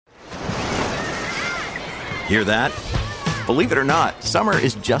Hear that? Believe it or not, summer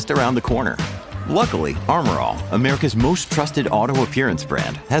is just around the corner. Luckily, Armor All, America's most trusted auto appearance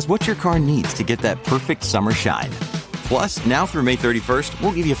brand, has what your car needs to get that perfect summer shine. Plus, now through May 31st,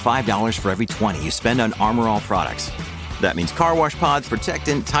 we'll give you $5 for every $20 you spend on Armor All products. That means car wash pods,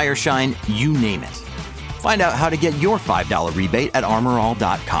 protectant, tire shine, you name it. Find out how to get your $5 rebate at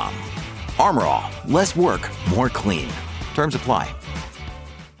armorall.com. Armor All, less work, more clean. Terms apply.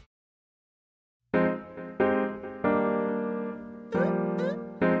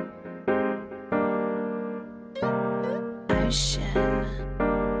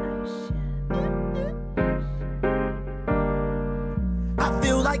 I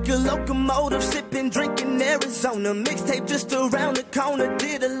feel like a locomotive, sipping, drinking Arizona. Mixtape just around the corner,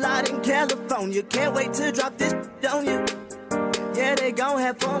 did a lot in California. Can't wait to drop this on you. Yeah, they gon'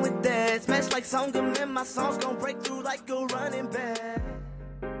 have fun with that. Smash like Songam, and my song's gon' break through like a running back.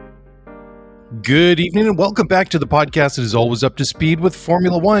 Good evening and welcome back to the podcast that is always up to speed with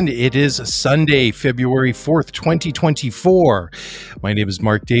Formula One. It is Sunday, February 4th, 2024. My name is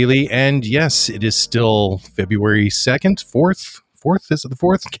Mark Daly, and yes, it is still February 2nd, 4th? Is it the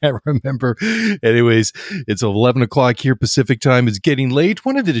 4th? Can't remember. Anyways, it's 11 o'clock here Pacific time. It's getting late.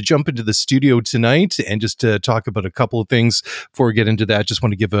 Wanted to jump into the studio tonight and just talk about a couple of things. Before we get into that, just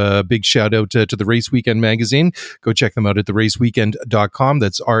want to give a big shout out to the Race Weekend magazine. Go check them out at theraceweekend.com.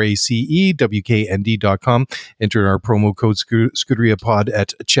 That's RACEWKND.com. Enter our promo code Scuderia Pod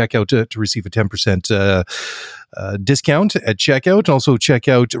at checkout to receive a 10% discount at checkout. Also check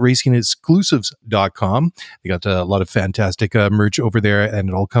out racingexclusives.com. They got a lot of fantastic merch over there, and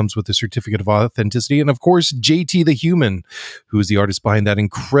it all comes with a certificate of authenticity. And of course, JT the Human, who is the artist behind that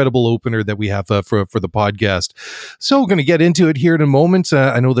incredible opener that we have for the podcast. So we're going to get into it here in a moment.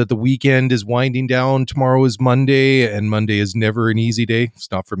 I know that the weekend is winding down. Tomorrow is Monday, and Monday is never an easy day.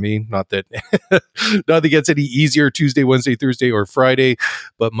 It's not for me. Not that it gets any easier Tuesday, Wednesday, Thursday, or Friday,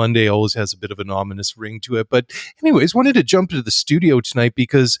 but Monday always has a bit of an ominous ring to it. But anyways, wanted to jump into the studio tonight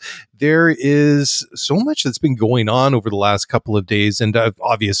because there is so much that's been going on over the last couple of days, and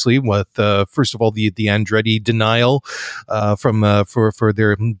obviously with first of all the Andretti denial for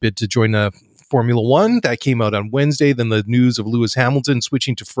their bid to join Formula One. That came out on Wednesday. Then the news of Lewis Hamilton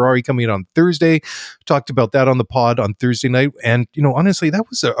switching to Ferrari coming out on Thursday. Talked about that on the pod on Thursday night. And, honestly, that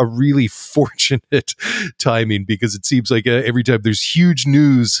was a really fortunate timing because it seems like every time there's huge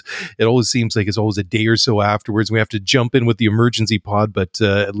news, it always seems like it's always a day or so afterwards. We have to jump in with the emergency pod, but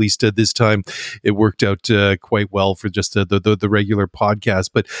at least this time it worked out quite well for just the regular podcast.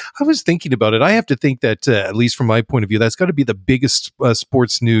 But I was thinking about it. I have to think that, at least from my point of view, that's got to be the biggest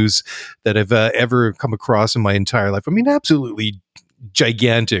sports news that I've ever come across in my entire life. I mean, absolutely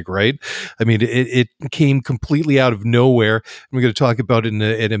gigantic, right? I mean, it came completely out of nowhere. And we're going to talk about it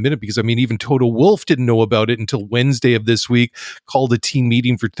in a minute because, I mean, even Toto Wolff didn't know about it until Wednesday of this week, called a team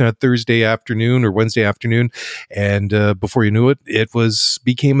meeting for Thursday afternoon or Wednesday afternoon. And before you knew it,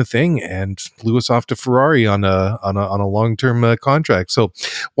 became a thing and Lewis off to Ferrari on a long-term contract. So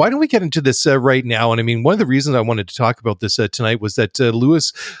why don't we get into this right now? And I mean, one of the reasons I wanted to talk about this tonight was that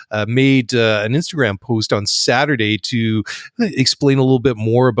Lewis made an Instagram post on Saturday to explain a little bit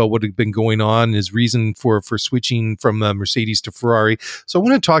more about what had been going on, his reason for switching from Mercedes to Ferrari. So I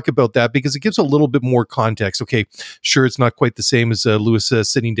want to talk about that because it gives a little bit more context. Okay, sure, it's not quite the same as Lewis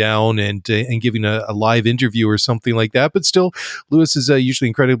sitting down and giving a live interview or something like that, but still, Lewis is usually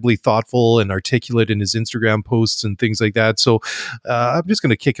incredibly thoughtful and articulate in his Instagram posts and things like that. So I'm just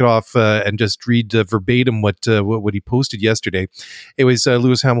going to kick it off and just read verbatim what he posted yesterday. Anyways,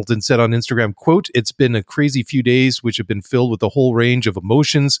 Lewis Hamilton said on Instagram, quote, "It's been a crazy few days, which have been filled with a whole range of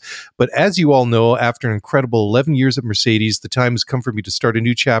emotions. But as you all know, after an incredible 11 years at Mercedes, the time has come for me to start a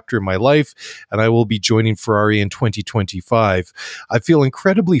new chapter in my life, and I will be joining Ferrari in 2025. I feel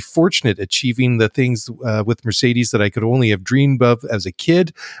incredibly fortunate achieving the things with Mercedes that I could only have dreamed of as a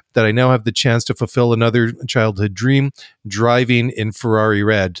kid, that I now have the chance to fulfill another childhood dream, driving in Ferrari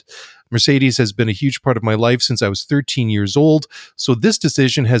Red. Mercedes has been a huge part of my life since I was 13 years old, so this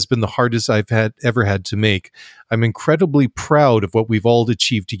decision has been the hardest I've ever had to make. I'm incredibly proud of what we've all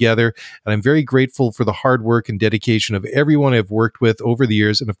achieved together, and I'm very grateful for the hard work and dedication of everyone I've worked with over the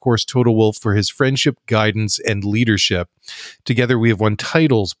years, and of course Toto Wolff for his friendship, guidance, and leadership. Together we have won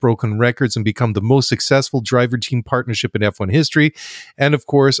titles, broken records, and become the most successful driver-team partnership in F1 history. And of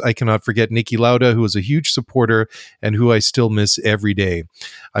course, I cannot forget Niki Lauda, who is a huge supporter and who I still miss every day.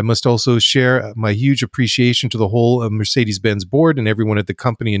 I must also also share my huge appreciation to the whole Mercedes-Benz board and everyone at the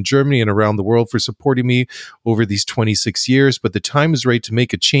company in Germany and around the world for supporting me over these 26 years. But the time is right to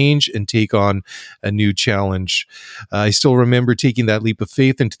make a change and take on a new challenge. I still remember taking that leap of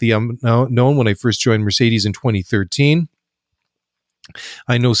faith into the unknown when I first joined Mercedes in 2013.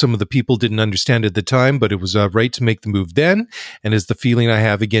 I know some of the people didn't understand at the time, but it was right to make the move then, and is the feeling I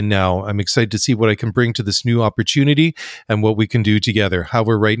have again now. I'm excited to see what I can bring to this new opportunity and what we can do together.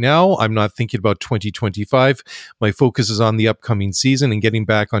 However, right now, I'm not thinking about 2025. My focus is on the upcoming season and getting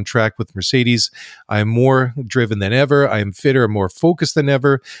back on track with Mercedes. I am more driven than ever. I am fitter and more focused than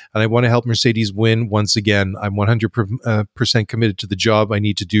ever, and I want to help Mercedes win once again. I'm 100% committed to the job I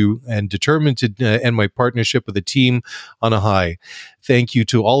need to do and determined to end my partnership with the team on a high. Thank you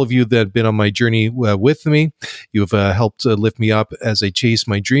to all of you that have been on my journey with me. You have helped lift me up as I chase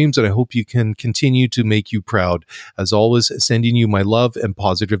my dreams, and I hope you can continue to make you proud. As always, sending you my love and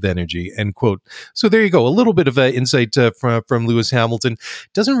positive energy, end quote. So there you go. A little bit of insight from Lewis Hamilton.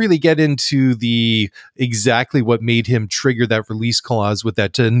 Doesn't really get into the exactly what made him trigger that release clause with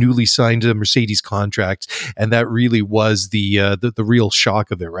that newly signed Mercedes contract. And that really was the real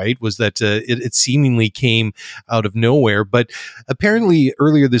shock of it, right? Was that it seemingly came out of nowhere. But apparently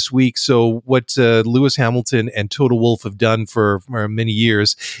earlier this week, so what Lewis Hamilton and Toto Wolff have done for many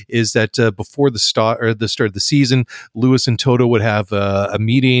years is that before the start of the season, Lewis and Toto would have a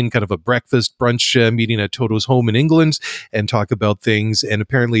meeting, kind of a breakfast brunch meeting at Toto's home in England, and talk about things. And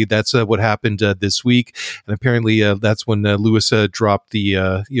apparently that's what happened this week. And apparently that's when Lewis dropped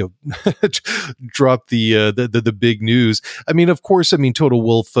the dropped the big news. I mean, of course, Toto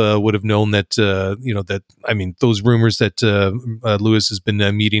Wolff would have known that those rumors that Lewis has been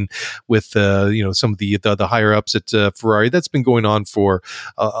meeting with some of the higher ups at Ferrari. That's been going on for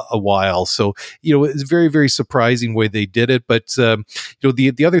a while. So it's very, very surprising way they did it. But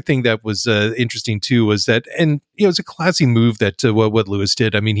the other thing that was interesting too was that, and it's a classy move that what Lewis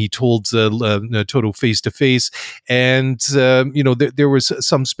did. I mean, he told Toto face to face, and there was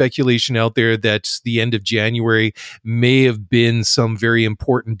some speculation out there that the end of January may have been some very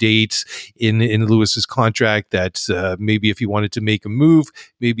important date in Lewis's contract, that maybe if he wanted to make a move,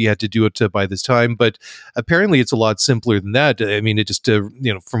 maybe he had to do it by this time. But apparently it's a lot simpler than that. I mean, it just,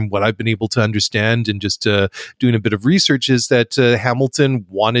 from what I've been able to understand and just doing a bit of research, is that Hamilton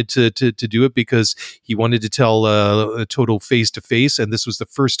wanted to do it because he wanted to tell Toto face to face. And this was the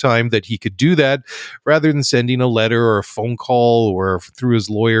first time that he could do that rather than sending a letter or a phone call or through his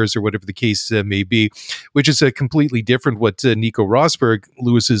lawyers or whatever the case may be, which is a completely different what Nico Rosberg,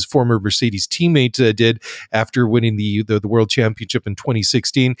 Lewis's former Mercedes teammate, did after winning the World Championship in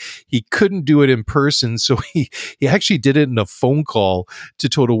 2016. He couldn't do it in person, so he actually did it in a phone call to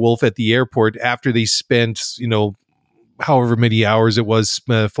Toto Wolff at the airport after they spent, however many hours it was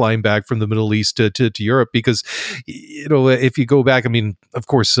flying back from the Middle East to Europe. Because, if you go back, of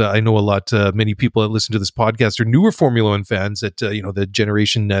course, I know many people that listen to this podcast are newer Formula One fans that, the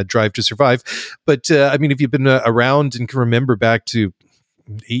generation Drive to Survive. But, if you've been around and can remember back to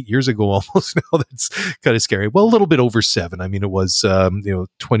 8 years ago almost now, that's kind of scary. Well, a little bit over 7. It was,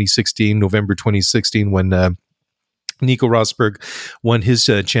 2016, November 2016, when Nico Rosberg won his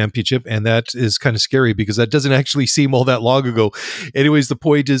championship, and that is kind of scary because that doesn't actually seem all that long ago. Anyways, the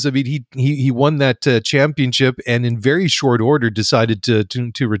point is, he won that championship, and in very short order decided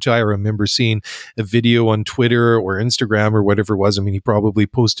to retire. I remember seeing a video on Twitter or Instagram or whatever it was. He probably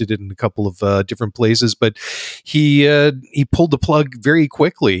posted it in a couple of different places, but he pulled the plug very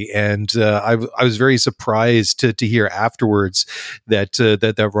quickly, and I was very surprised to hear afterwards that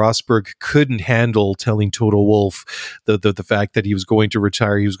Rosberg couldn't handle telling Toto Wolff the fact that he was going to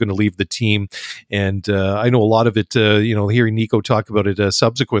retire, he was going to leave the team. And I know a lot of it, hearing Nico talk about it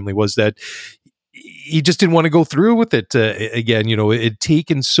subsequently, was that he just didn't want to go through with it again. It had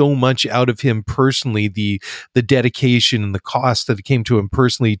taken so much out of him personally, the dedication and the cost that it came to him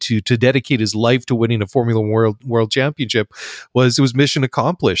personally to dedicate his life to winning a Formula One World Championship was mission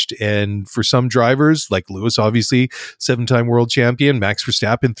accomplished. And for some drivers, like Lewis, obviously 7-time world champion, Max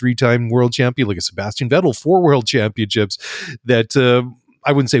Verstappen 3-time world champion, like a Sebastian Vettel 4 world championships, that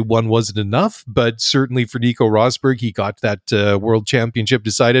I wouldn't say one wasn't enough, but certainly for Nico Rosberg, he got that world championship,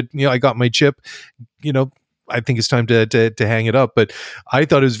 decided, I got my chip, I think it's time to hang it up. But I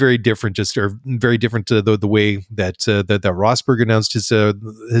thought it was very different, very different to the way that Rosberg announced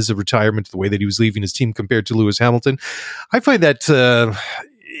his retirement, the way that he was leaving his team compared to Lewis Hamilton. I find that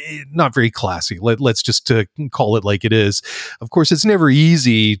not very classy. Let's just call it like it is. Of course, it's never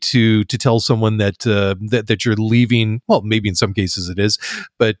easy to tell someone that you're leaving. Well, maybe in some cases it is,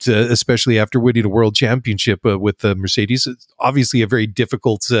 but especially after winning a world championship with Mercedes, it's obviously a very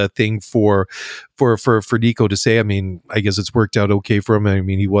difficult thing for Nico to say. I mean, I guess it's worked out okay for him. I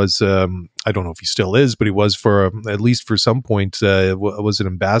mean, he was. I don't know if he still is, but he was for at least for some point was an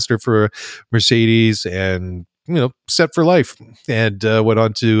ambassador for Mercedes and set for life, and went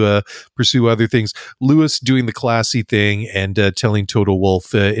on to pursue other things. Lewis doing the classy thing and telling Toto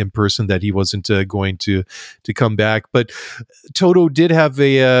Wolff in person that he wasn't going to come back. But Toto did have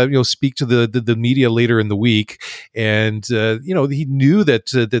a speak to the media later in the week, and he knew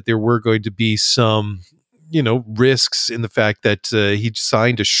that there were going to be some risks in the fact that he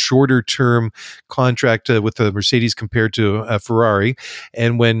signed a shorter term contract with Mercedes compared to Ferrari.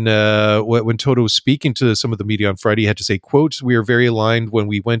 And when Toto was speaking to some of the media on Friday, he had to say, quote, "We are very aligned when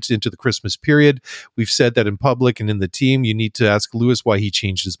we went into the Christmas period. We've said that in public and in the team. You need to ask Lewis why he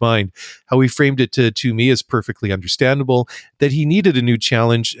changed his mind. How he framed it to me is perfectly understandable, that he needed a new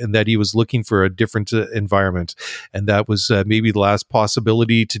challenge and that he was looking for a different environment. And that was maybe the last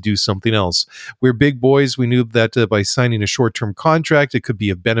possibility to do something else. We're big boys. We knew that by signing a short-term contract, it could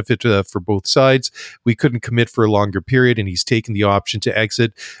be of benefit for both sides. We couldn't commit for a longer period, and he's taken the option to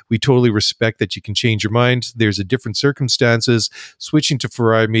exit. We totally respect that you can change your mind. There's a different circumstances. Switching to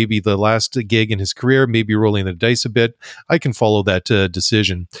Ferrari may be the last gig in his career, maybe rolling the dice a bit. I can follow that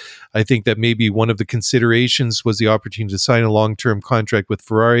decision. I think that maybe one of the considerations was the opportunity to sign a long-term contract with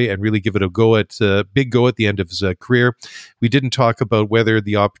Ferrari and really give it a big go at the end of his career. We didn't talk about whether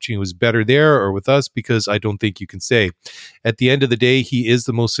the opportunity was better there or with us, because I don't think you can say. At the end of the day, he is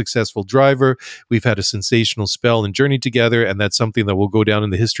the most successful driver. We've had a sensational spell and journey together, and that's something that will go down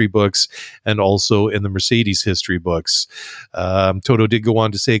in the history books and also in the Mercedes history books." Toto did go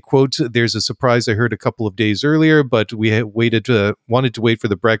on to say, quote, "There's a surprise I heard a couple of days earlier, but we had wanted to wait for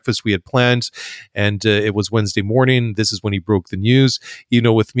the breakfast we had planned, and it was Wednesday morning. This is when he broke the news.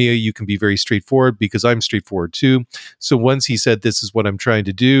 With me, you can be very straightforward because I'm straightforward too. So once he said, this is what I'm trying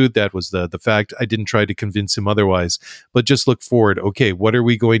to do, that was the fact. I didn't try to convince him otherwise, but just look forward. Okay, what are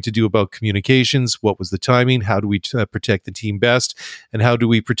we going to do about communications? What was the timing? How do we protect the team best? And how do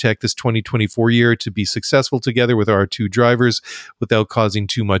we protect this 2024 year to be successful together with our two drivers without causing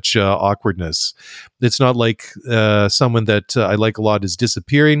too much awkwardness? It's not like someone that I like a lot is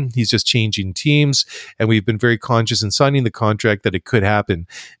disappearing. He's just changing teams, and we've been very conscious in signing the contract that it could happen.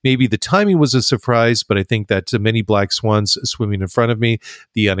 Maybe the timing was a surprise, but I think that many black swans swimming in front of me,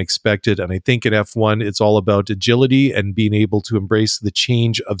 the unexpected. And I think in F1, it's all about agility and being able to embrace the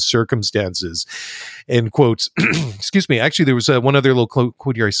change of circumstances." End quote. Excuse me. Actually, there was one other little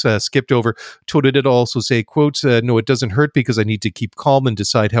quote here I skipped over. Toto did also say, quote, "No, it doesn't hurt because I need to keep calm and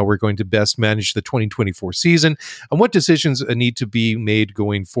decide how we're going to best manage the 2024 season and what decisions need to be made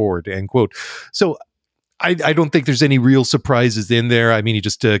going forward." End quote. So I don't think there's any real surprises in there. I mean, he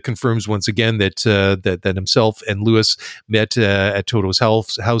just confirms once again that himself and Lewis met at Toto's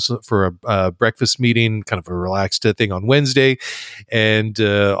house for a breakfast meeting, kind of a relaxed thing on Wednesday. And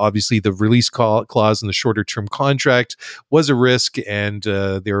obviously the release clause in the shorter term contract was a risk, and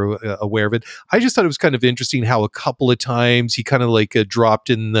they were aware of it. I just thought it was kind of interesting how a couple of times he kind of like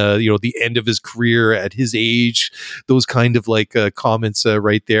dropped in the end of his career at his age, those kind of like comments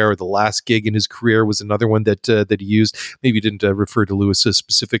right there. Or the last gig in his career was another one that he used. Maybe he didn't refer to Lewis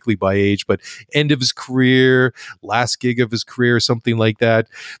specifically by age, but end of his career, last gig of his career, something like that.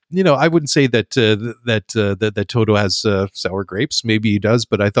 I wouldn't say that Toto has sour grapes. Maybe he does,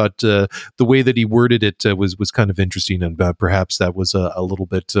 but I thought the way that he worded it was kind of interesting, and perhaps that was a little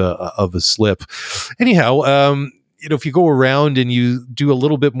bit of a slip. Anyhow, if you go around and you do a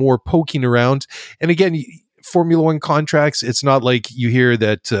little bit more poking around, and again, Formula One contracts, it's not like you hear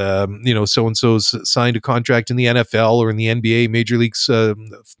that so-and-so's signed a contract in the NFL or in the NBA, Major League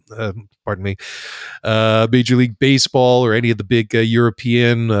Baseball, or any of the big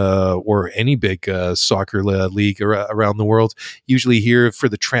European or any big soccer league around the world. Usually here for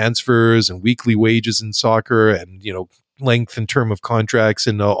the transfers and weekly wages in soccer, and length and term of contracts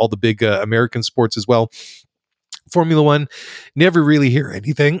and all the big American sports as well. Formula One, never really hear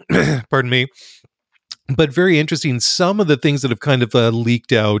anything. Pardon me. But very interesting. Some of the things that have kind of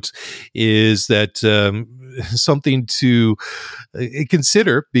leaked out is that something to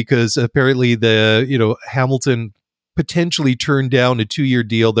consider, because apparently the Hamilton potentially turned down a 2-year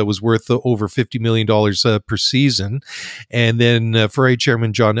deal that was worth over $50 million per season. And then Ferrari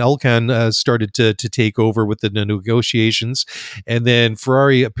chairman John Elkann started to take over with the negotiations. And then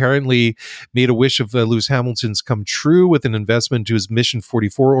Ferrari apparently made a wish of Lewis Hamilton's come true with an investment to his Mission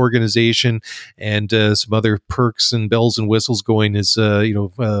 44 organization and some other perks and bells and whistles going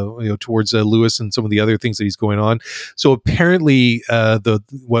towards Lewis and some of the other things that he's going on. So apparently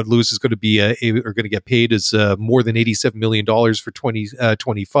what Lewis is going to be going to get paid is more than $87 million for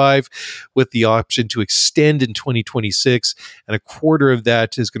 2025, with the option to extend in 2026, and a quarter of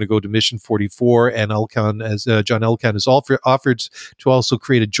that is going to go to Mission 44. And John Elkann has offered to also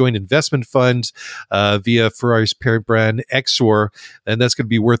create a joint investment fund via Ferrari's parent brand Exor, and that's going to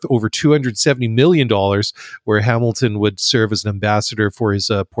be worth over $270 million, where Hamilton would serve as an ambassador for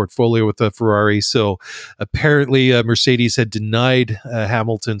his portfolio with Ferrari. So apparently Mercedes had denied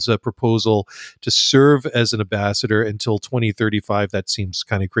Hamilton's proposal to serve as an ambassador until 2035. That seems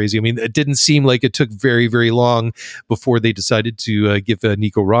kind of crazy. I mean, it didn't seem like it took very, very long before they decided to give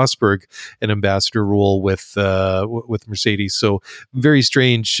Nico Rosberg an ambassador role with Mercedes. So very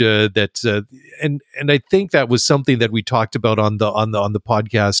strange that and I think that was something that we talked about on the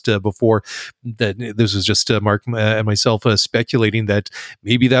podcast before. That this was just Mark and myself speculating that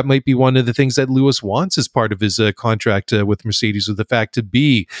maybe that might be one of the things that Lewis wants as part of his contract with Mercedes, with the fact to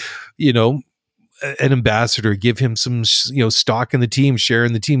be, an ambassador, give him some, stock in the team, share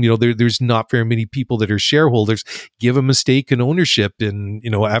in the team. There's not very many people that are shareholders. Give him a stake in ownership. And,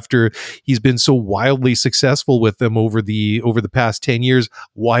 after he's been so wildly successful with them over the past 10 years,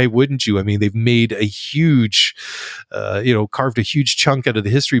 why wouldn't you? I mean, they've made a huge, carved a huge chunk out of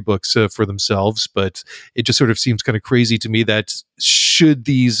the history books for themselves. But it just sort of seems kind of crazy to me that should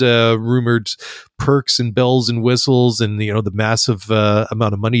these rumored perks and bells and whistles and the massive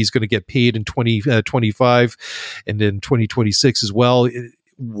amount of money he's going to get paid in 2025 and in 2026 as well,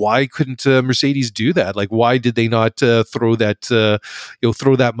 why couldn't Mercedes do that? Like, why did they not throw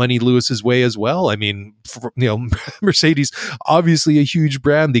that money Lewis's way as well? I mean, Mercedes, obviously a huge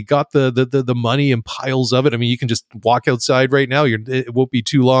brand. They got the money and piles of it. I mean, you can just walk outside right now. It won't be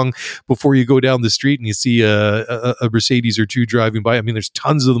too long before you go down the street and you see a Mercedes or two driving by. I mean, there's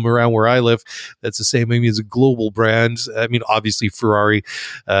tons of them around where I live. That's the same. I mean, it's a global brand. I mean, obviously Ferrari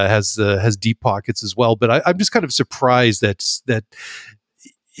has deep pockets as well. But I'm just kind of surprised that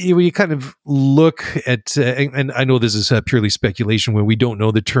you kind of look at, and I know this is purely speculation when we don't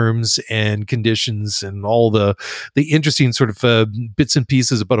know the terms and conditions and all the interesting sort of bits and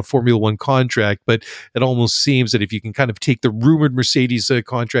pieces about a Formula One contract, but it almost seems that if you can kind of take the rumored Mercedes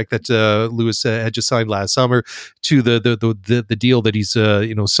contract that Lewis had just signed last summer to the deal that he's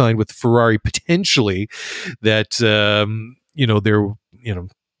signed with Ferrari potentially, that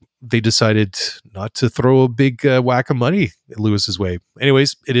they decided not to throw a big whack of money Lewis's way.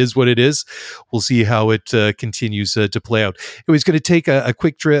 Anyways, it is what it is. We'll see how it continues to play out. Anyways, going to take a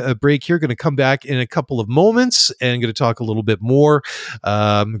quick break here. Going to come back in a couple of moments and going to talk a little bit more.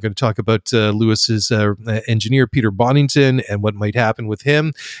 I'm going to talk about Lewis's engineer, Peter Bonington, and what might happen with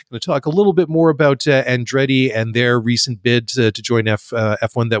him. Going to talk a little bit more about Andretti and their recent bid to join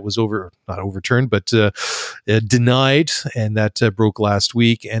F1 that was not overturned, but denied, and that broke last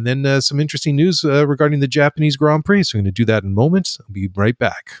week. And then some interesting news regarding the Japanese Grand Prix. So I'm going to do that in a moment. I'll be right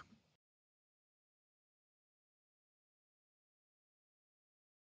back.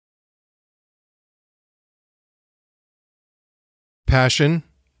 Passion,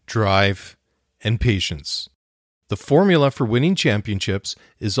 drive, and patience. The formula for winning championships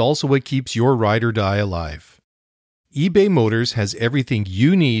is also what keeps your ride or die alive. eBay Motors has everything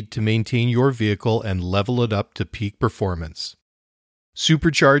you need to maintain your vehicle and level it up to peak performance.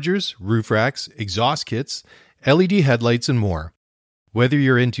 Superchargers, roof racks, exhaust kits, LED headlights, and more. Whether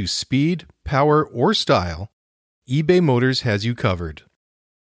you're into speed, power, or style, eBay Motors has you covered.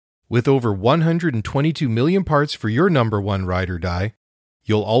 With over 122 million parts for your number one ride or die,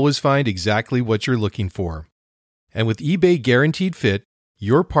 you'll always find exactly what you're looking for. And with eBay Guaranteed Fit,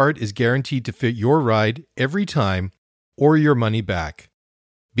 your part is guaranteed to fit your ride every time or your money back.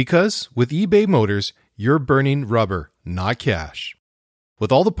 Because with eBay Motors, you're burning rubber, not cash.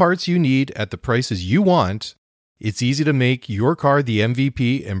 With all the parts you need at the prices you want, it's easy to make your car the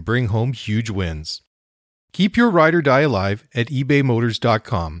MVP and bring home huge wins. Keep your ride or die alive at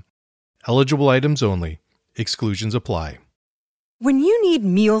ebaymotors.com. Eligible items only. Exclusions apply. When you need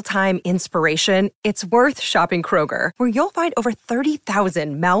mealtime inspiration, it's worth shopping Kroger, where you'll find over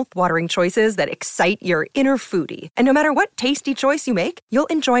 30,000 mouth-watering choices that excite your inner foodie. And no matter what tasty choice you make, you'll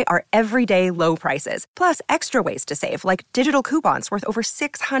enjoy our everyday low prices, plus extra ways to save, like digital coupons worth over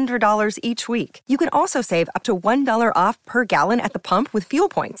 $600 each week. You can also save up to $1 off per gallon at the pump with fuel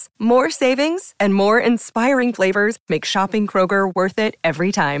points. More savings and more inspiring flavors make shopping Kroger worth it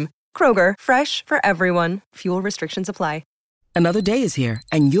every time. Kroger, fresh for everyone. Fuel restrictions apply. Another day is here,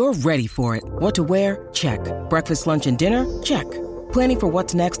 and you're ready for it. What to wear? Check. Breakfast, lunch, and dinner? Check. Planning for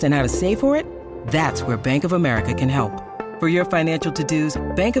what's next and how to save for it? That's where Bank of America can help. For your financial to-dos,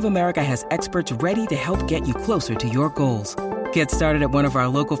 Bank of America has experts ready to help get you closer to your goals. Get started at one of our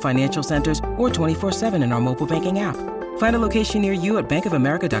local financial centers or 24/7 in our mobile banking app. Find a location near you at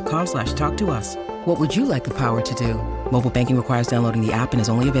bankofamerica.com/talktous. What would you like the power to do? Mobile banking requires downloading the app and is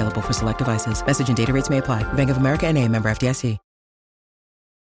only available for select devices. Message and data rates may apply. Bank of America N.A., member FDIC.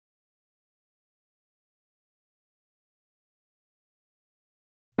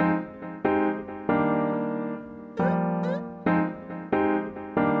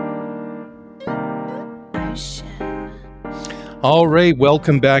 All right,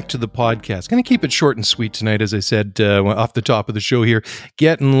 welcome back to the podcast. Going to keep it short and sweet tonight, as I said off the top of the show here.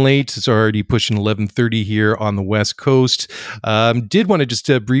 Getting late. It's already pushing 11:30 here on the West Coast. Did want to just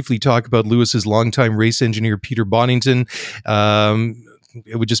briefly talk about Lewis's longtime race engineer, Peter Bonington.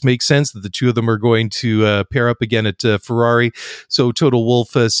 It would just make sense that the two of them are going to pair up again at Ferrari. So Toto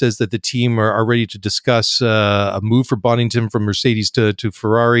Wolff says that the team are ready to discuss a move for Bonington from Mercedes to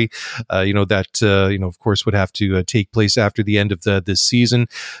Ferrari. Of course, would have to take place after the end of this season.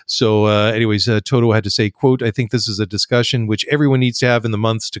 So anyways, Toto had to say, quote, "I think this is a discussion which everyone needs to have in the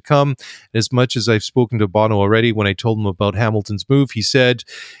months to come. As much as I've spoken to Bono already, when I told him about Hamilton's move, he said,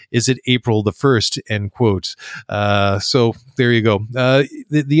 'Is it April the 1st?'" End quote. So there you go.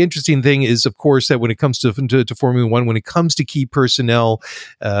 The interesting thing is, of course, that when it comes to Formula One, when it comes to key personnel,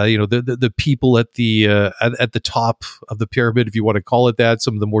 the people at the top of the pyramid, if you want to call it that,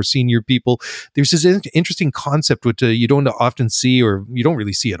 some of the more senior people, there's this interesting concept which you don't often see, or you don't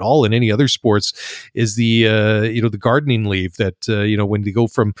really see at all in any other sports, is the gardening leave. That when they go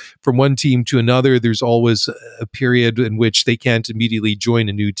from one team to another, there's always a period in which they can't immediately join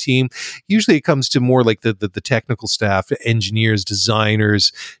a new team. Usually, it comes to more like the technical staff, engineers, designers,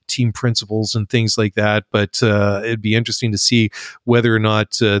 team principals, and things like that. But it'd be interesting to see whether or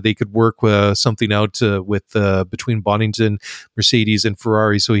not they could work something out with between Bonington, Mercedes, and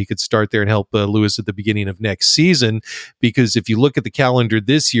Ferrari, so he could start there and help Lewis at the beginning of next season. Because if you look at the calendar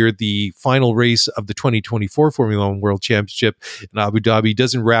this year, the final race of the 2024 Formula One World Championship in Abu Dhabi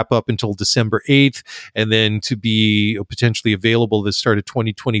doesn't wrap up until December 8th, and then to be potentially available at the start of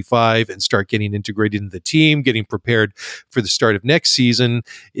 2025 and start getting integrated into the team, getting prepared for the start of next season,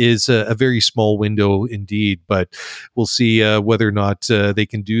 is a very small window indeed. But we'll see whether or not they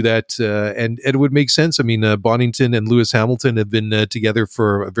can do that. And it would make sense. I mean, Bonington and Lewis Hamilton have been together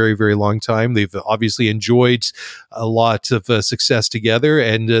for a very, very long time. They've obviously enjoyed a lot of success together,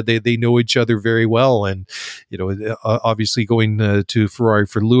 and they know each other very well. And, obviously going to Ferrari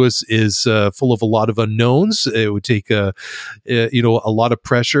for Lewis is full of a lot of unknowns. It would take a lot of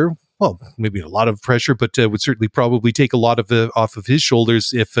pressure. Well, maybe a lot of pressure, but would certainly probably take a lot of off of his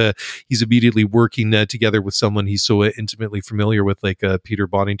shoulders if he's immediately working together with someone he's so intimately familiar with, like Peter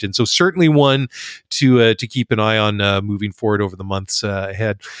Bonington. So certainly one to keep an eye on moving forward over the months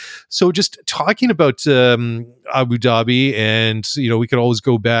ahead. So just talking about Abu Dhabi, and we could always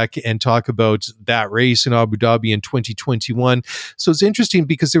go back and talk about that race in Abu Dhabi in 2021. So it's interesting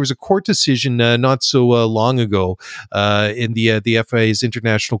because there was a court decision not so long ago in the FIA's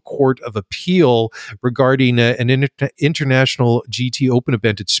International Court of Appeal regarding an international GT Open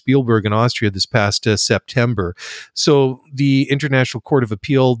event at Spielberg in Austria this past September. So the International Court of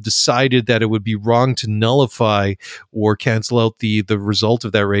Appeal decided that it would be wrong to nullify or cancel out the result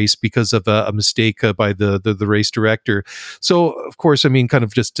of that race because of a mistake by the race director. So, of course, I mean, kind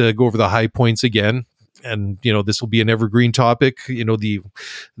of just go over the high points again. And this will be an evergreen topic.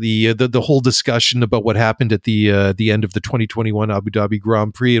 The whole discussion about what happened at the end of the 2021 Abu Dhabi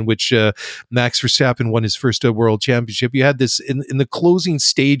Grand Prix, in which Max Verstappen won his first World Championship. You had this in the closing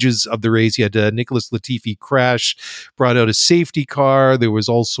stages of the race. You had Nicholas Latifi crash, brought out a safety car. There was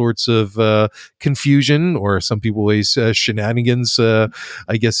all sorts of confusion, or some people say shenanigans. I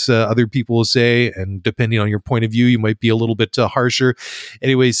guess other people will say, and depending on your point of view, you might be a little bit harsher.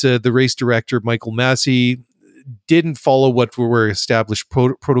 Anyways, the race director Michael Massey didn't follow what were established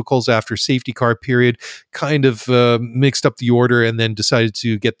protocols after safety car period, kind of mixed up the order, and then decided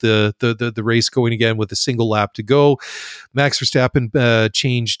to get the race going again with a single lap to go. Max Verstappen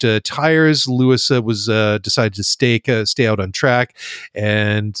changed tires. Lewis was decided to stay out on track,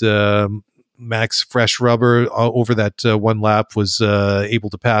 and Max, fresh rubber over that one lap, was able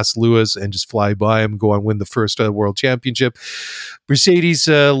to pass Lewis and just fly by him, go on win the first world championship. Mercedes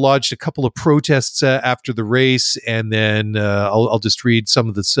lodged a couple of protests after the race, and then I'll just read some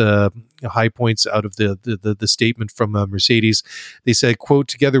of the high points out of the statement from Mercedes. They said, quote,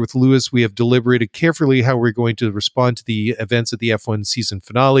 "Together with Lewis, we have deliberated carefully how we're going to respond to the events at the F1 season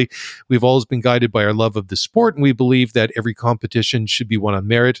finale. We've always been guided by our love of the sport, and we believe that every competition should be won on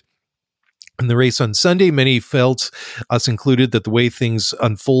merit. In the race on Sunday, many felt, us included, that the way things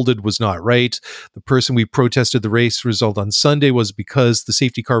unfolded was not right. The person we protested the race result on Sunday was because the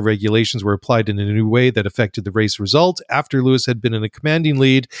safety car regulations were applied in a new way that affected the race result after Lewis had been in a commanding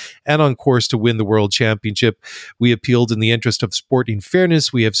lead and on course to win the world championship. We appealed in the interest of sporting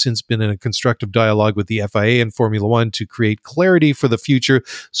fairness. We have since been in a constructive dialogue with the FIA and Formula One to create clarity for the future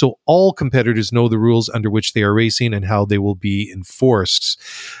so all competitors know the rules under which they are racing and how they will be enforced."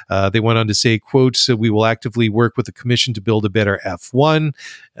 They went on to say, quote, "So we will actively work with the commission to build a better F1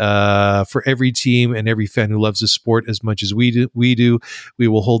 for every team and every fan who loves the sport as much as we do. We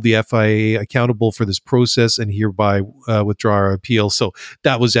will hold the FIA accountable for this process and hereby withdraw our appeal." So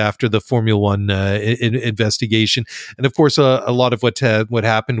that was after the Formula One investigation. And of course, a lot of what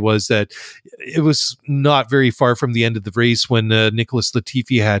happened was that it was not very far from the end of the race when Nicholas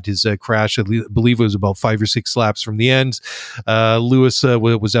Latifi had his crash. I believe it was about 5 or 6 laps from the end. Lewis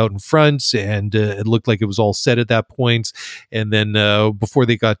was out in front, and it looked like it was all set at that point. And then before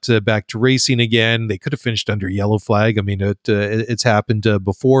they got back to racing again, they could have finished under yellow flag. I mean, it's happened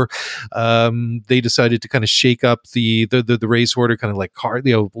before. They decided to kind of shake up the race order, kind of like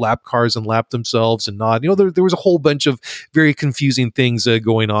lap cars and lap themselves and not. There was a whole bunch of very confusing things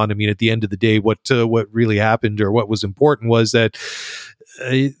going on. I mean, at the end of the day, what really happened, or what was important, was that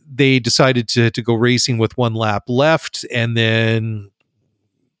they decided to go racing with one lap left, and then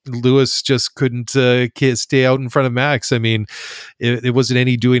Lewis just couldn't stay out in front of Max. I mean, it wasn't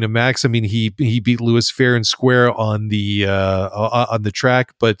any doing of Max. I mean, he beat Lewis fair and square on the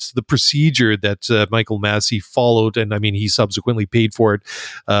track, but the procedure that Michael Massey followed, and I mean, he subsequently paid for it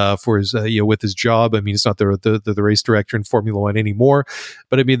for his with his job. I mean, he's not the race director in Formula One anymore,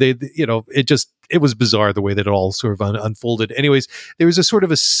 but I mean, it was bizarre the way that it all sort of unfolded. Anyways, there was a sort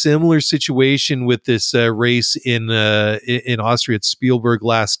of a similar situation with this race in Austria at Spielberg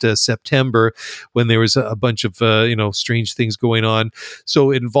last September, when there was a bunch of strange things going on.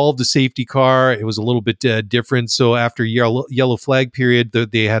 So it involved a safety car. It was a little bit different. So after yellow flag period,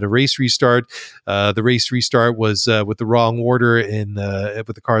 they had a race restart. The race restart was with the wrong order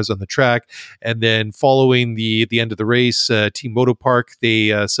with the cars on the track. And then following the end of the race, Team Motopark,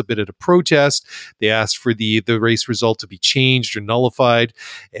 they submitted a protest. They asked for the race result to be changed or nullified.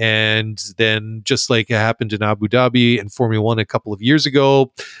 And then, just like it happened in Abu Dhabi and Formula One a couple of years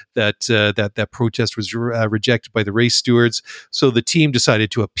ago, that protest was rejected by the race stewards. So the team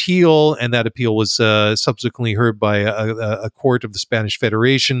decided to appeal, and that appeal was subsequently heard by a court of the Spanish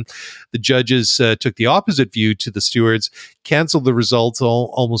Federation. The judges took the opposite view to the stewards, canceled the results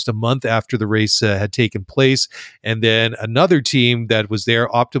almost a month after the race had taken place. And then another team that was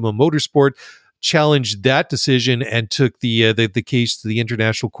there, Optima Motorsport, challenged that decision and took the case to the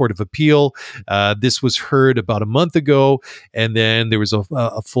International Court of Appeal. This was heard about a month ago, and then there was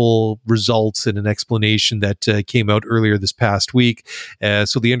a full result and an explanation that came out earlier this past week.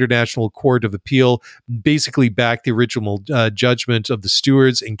 So the International Court of Appeal basically backed the original judgment of the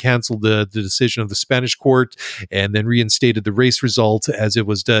stewards and canceled the decision of the Spanish court, and then reinstated the race result as it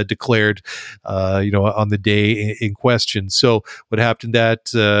was declared on the day in question. So what happened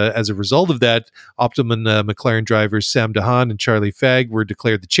that as a result of that, Optima McLaren drivers Sam Dahan and Charlie Fagg were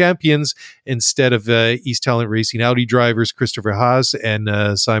declared the champions instead of East Talent Racing Audi drivers Christopher Haas and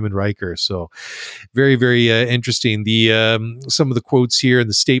Simon Riker. So very, very interesting. Some of the quotes here in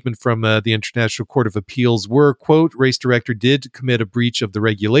the statement from the International Court of Appeals were, quote, "Race director did commit a breach of the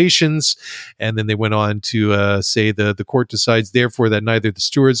regulations." And then they went on to say the court decides, therefore, that neither the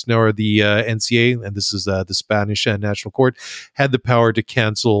stewards nor the NCA, and this is the Spanish National Court, had the power to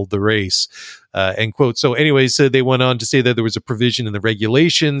cancel the race. End quote. So anyways, they went on to say that there was a provision in the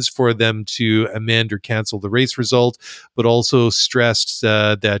regulations for them to amend or cancel the race result, but also stressed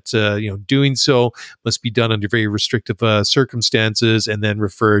that doing so must be done under very restrictive circumstances, and then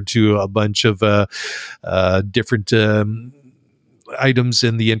referred to a bunch of different items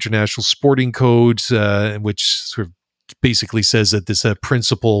in the International Sporting Code, which sort of basically says that this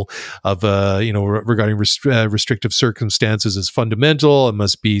principle of regarding restrictive circumstances is fundamental and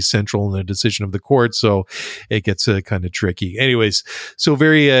must be central in the decision of the court. So it gets kind of tricky. Anyways, so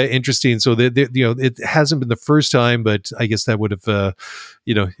very interesting. So it hasn't been the first time, but I guess that would have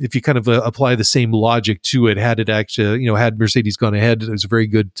if you kind of apply the same logic to it, had it actually had Mercedes gone ahead, there's a very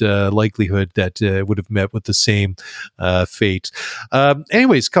good likelihood that it would have met with the same fate.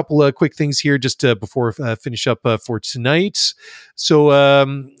 Anyways, couple of quick things here just before finish up for tonight. So,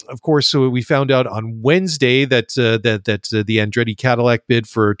 of course, so we found out on Wednesday that the Andretti Cadillac bid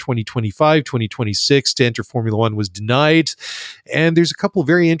for 2025, 2026 to enter Formula One was denied. And there's a couple of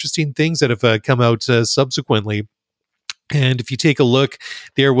very interesting things that have come out subsequently. And if you take a look,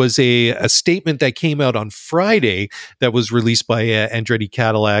 there was a statement that came out on Friday that was released by Andretti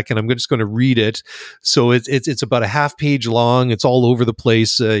Cadillac, and I'm just going to read it. So it's about a half page long. It's all over the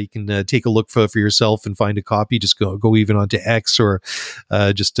place. You can take a look for yourself and find a copy. Just go even onto X or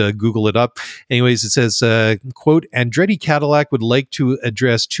just Google it up. Anyways, it says, quote, Andretti Cadillac would like to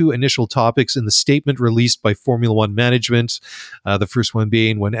address two initial topics in the statement released by Formula One management. The first one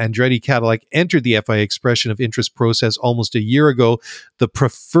being when Andretti Cadillac entered the FIA expression of interest process almost a year ago, the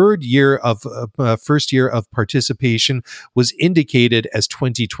preferred year of first year of participation was indicated as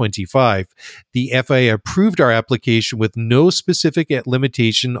 2025. The FIA approved our application with no specific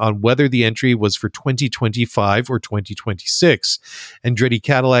limitation on whether the entry was for 2025 or 2026. Andretti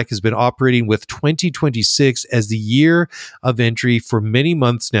Cadillac has been operating with 2026 as the year of entry for many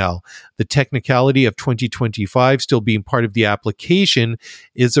months now. The technicality of 2025 still being part of the application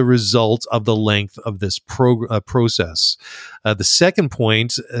is a result of the length of this process. The second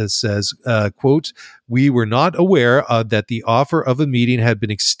point says, quote, we were not aware that the offer of a meeting had been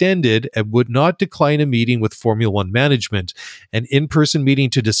extended and would not decline a meeting with Formula One management. An in-person meeting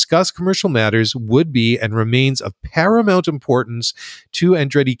to discuss commercial matters would be and remains of paramount importance to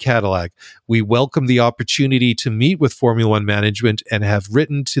Andretti Cadillac. We welcome the opportunity to meet with Formula One management and have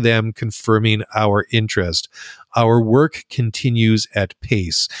written to them confirming our interest. Our work continues at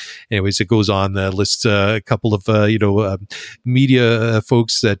pace. Anyways, it goes on, lists a couple of, media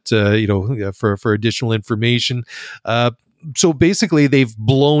folks that, for additional information. So basically, they've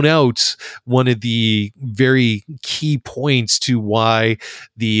blown out one of the very key points to why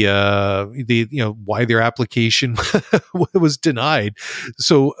why their application was denied.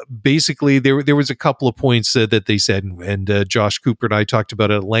 So basically, there was a couple of points that they said, and Josh Cooper and I talked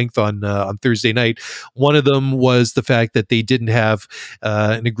about it at length on Thursday night. One of them was the fact that they didn't have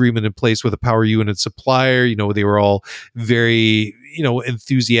an agreement in place with a power unit supplier. They were all very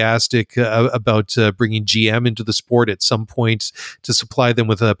enthusiastic about bringing GM into the sport at some point to supply them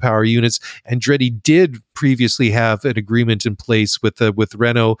with power units. Andretti did previously have an agreement in place with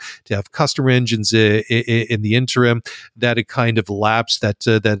Renault to have customer engines in the interim. That had kind of lapsed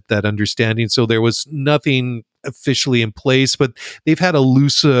that understanding. So there was nothing officially in place, but they've had a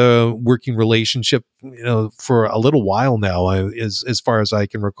loose working relationship, for a little while now, as far as I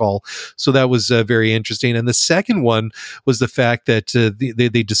can recall. So that was very interesting. And the second one was the fact that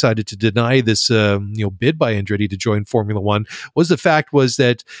they decided to deny this, bid by Andretti to join Formula One. Was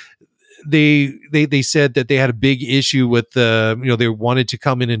that they said that they had a big issue with they wanted to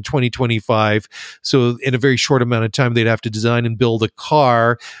come in 2025. So in a very short amount of time, they'd have to design and build a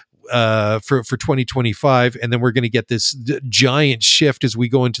car for 2025, and then we're going to get this giant shift as we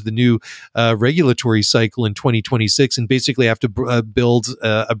go into the new regulatory cycle in 2026, and basically have to build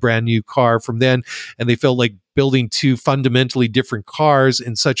a brand new car from then. And they felt like building two fundamentally different cars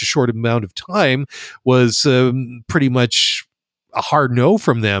in such a short amount of time was pretty much a hard no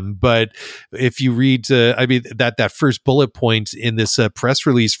from them. But if you read, that first bullet point in this press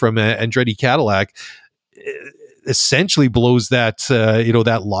release from Andretti Cadillac, essentially blows that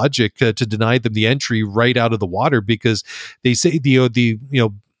that logic to deny them the entry right out of the water, because they say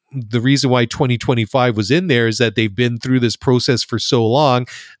the reason why 2025 was in there is that they've been through this process for so long.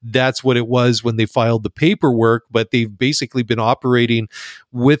 That's what it was when they filed the paperwork, but they've basically been operating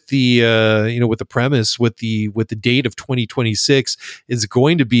with the with the premise, with the date of 2026 is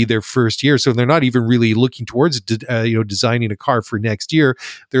going to be their first year. So they're not even really looking towards designing a car for next year.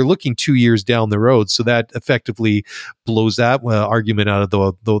 They're looking 2 years down the road. So that effectively blows that argument out of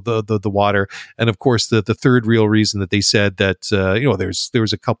the water. And of course, the third real reason that they said that there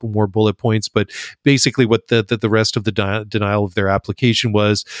was a couple couple more bullet points, but basically what the rest of the denial of their application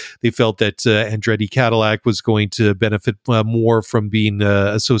was, they felt that Andretti Cadillac was going to benefit more from being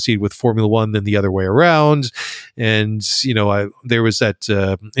associated with Formula One than the other way around. And, there was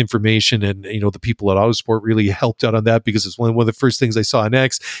that information, and, the people at Autosport really helped out on that, because it's one of the first things I saw on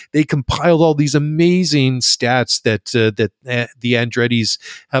X. They compiled all these amazing stats that the Andrettis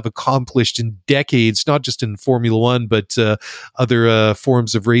have accomplished in decades, not just in Formula One, but other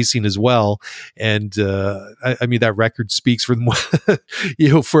forms of racing as well. And I mean, that record speaks for them,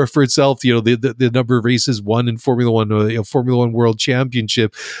 for itself. The number of races won in Formula One, Formula One World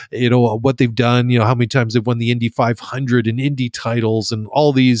Championship, what they've done, how many times they've won the Indy 500 and Indy titles and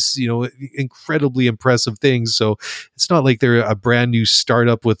all these, incredibly impressive things. So it's not like they're a brand new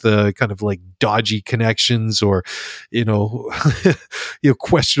startup with kind of like dodgy connections or,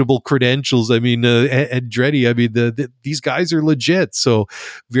 questionable credentials. I mean, Andretti, I mean, these guys are legit. So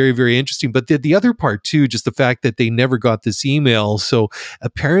very, very interesting. But the other part too, just the fact that they never got this email. So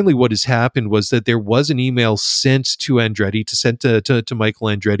apparently what has happened was that there was an email sent to Andretti, to Michael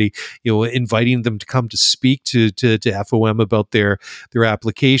Andretti, inviting them to come to speak to FOM about their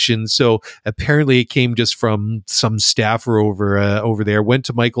application. So apparently it came just from some staffer over there, went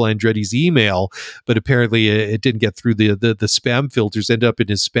to Michael Andretti's email, but apparently it didn't get through the spam filters, ended up in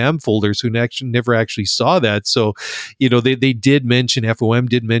his spam folders, who never actually saw that. So, they did mention, FOM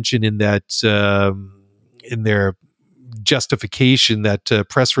did mention in that, in their justification, that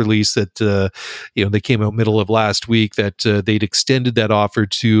press release that they came out middle of last week, that they'd extended that offer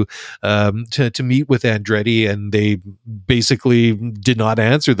to meet with Andretti, and they basically did not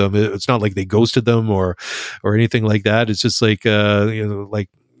answer them. It's not like they ghosted them or anything like that. It's just like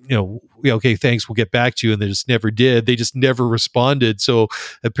okay, thanks, we'll get back to you. And they just never did. They just never responded. So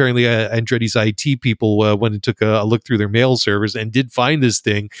apparently Andretti's IT people went and took a look through their mail servers and did find this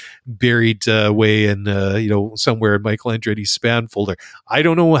thing buried away in, somewhere in Michael Andretti's spam folder. I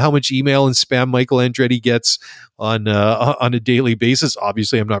don't know how much email and spam Michael Andretti gets on a daily basis.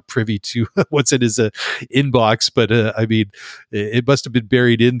 Obviously, I'm not privy to what's in his inbox, but I mean, it must have been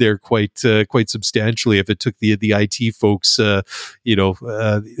buried in there quite substantially if it took the IT folks,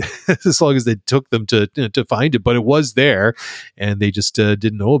 as long as they took them to find it. But it was there, and they just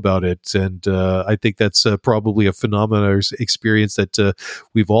didn't know about it. And I think that's probably a phenomenal experience that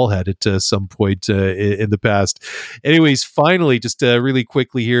we've all had at some point in the past. Anyways, finally, just really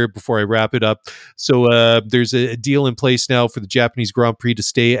quickly here before I wrap it up. So there's a deal in place now for the Japanese Grand Prix to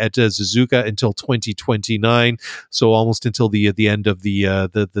stay at Suzuka until 2029. So almost until the end of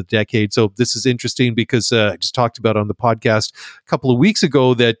the decade. So this is interesting because I just talked about on the podcast a couple of weeks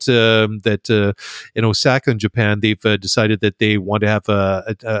ago that in Osaka in Japan, they've decided that they want to have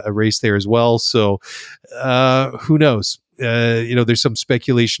a race there as well. So who knows? There's some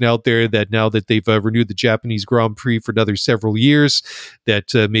speculation out there that now that they've renewed the Japanese Grand Prix for another several years,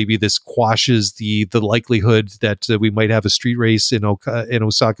 that maybe this quashes the likelihood that we might have a street race in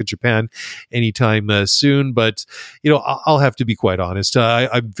Osaka, Japan anytime soon. But, I'll have to be quite honest.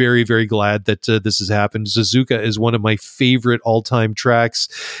 I'm very, very glad that this has happened. Suzuka is one of my favorite all-time tracks.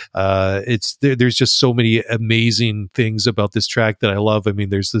 There's just so many amazing things about this track that I love. I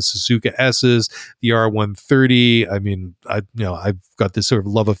mean, there's the Suzuka S's, the R130. I mean, I've got this sort of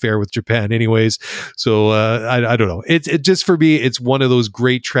love affair with Japan anyways. So I don't know. It just, for me, it's one of those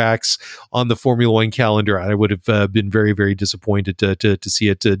great tracks on the Formula One calendar. I would have been very, very disappointed to see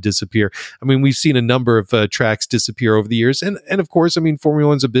it disappear. I mean, we've seen a number of tracks disappear over the years. And of course, I mean, Formula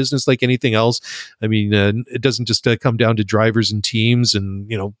One's a business like anything else. I mean, it doesn't just come down to drivers and teams and,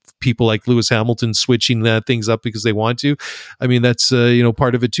 people like Lewis Hamilton switching things up because they want to. I mean, that's,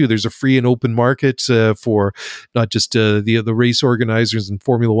 part of it too. There's a free and open market for not just the race organizers in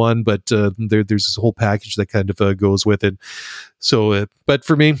Formula One, but there's this whole package that kind of goes with it. So, but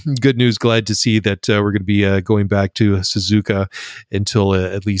for me, good news. Glad to see that we're going to be going back to Suzuka until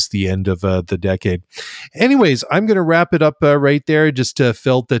at least the end of the decade. Anyways, I'm going to wrap it up right there. Just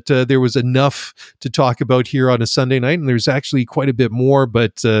felt that there was enough to talk about here on a Sunday night, and there's actually quite a bit more,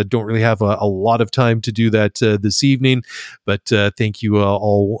 but don't really have a lot of time to do that this evening. But thank you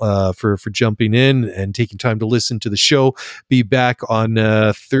all for jumping in and taking time to listen to the show. Be back on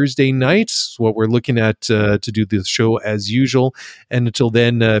Thursday night, what we're looking at to do the show as usual. And until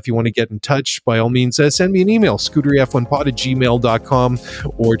then, if you want to get in touch, by all means, send me an email, scooteryf1pod@gmail.com,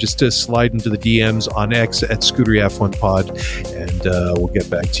 or just slide into the DMs on X at scooteryf1pod, and we'll get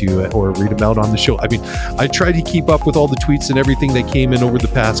back to you or read them out on the show. I mean, I tried to keep up with all the tweets and everything that came in over the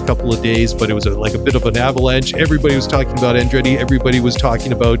past couple of days, but it was like a bit of an avalanche. Everybody was talking about Andretti. Everybody was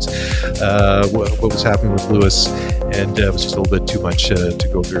talking about what was happening with Lewis. and it was just a little bit too much to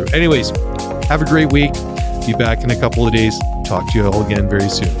go through. Anyways, have a great week. Be back in a couple of days. Talk to you all again very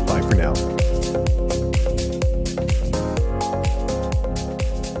soon. Bye for now.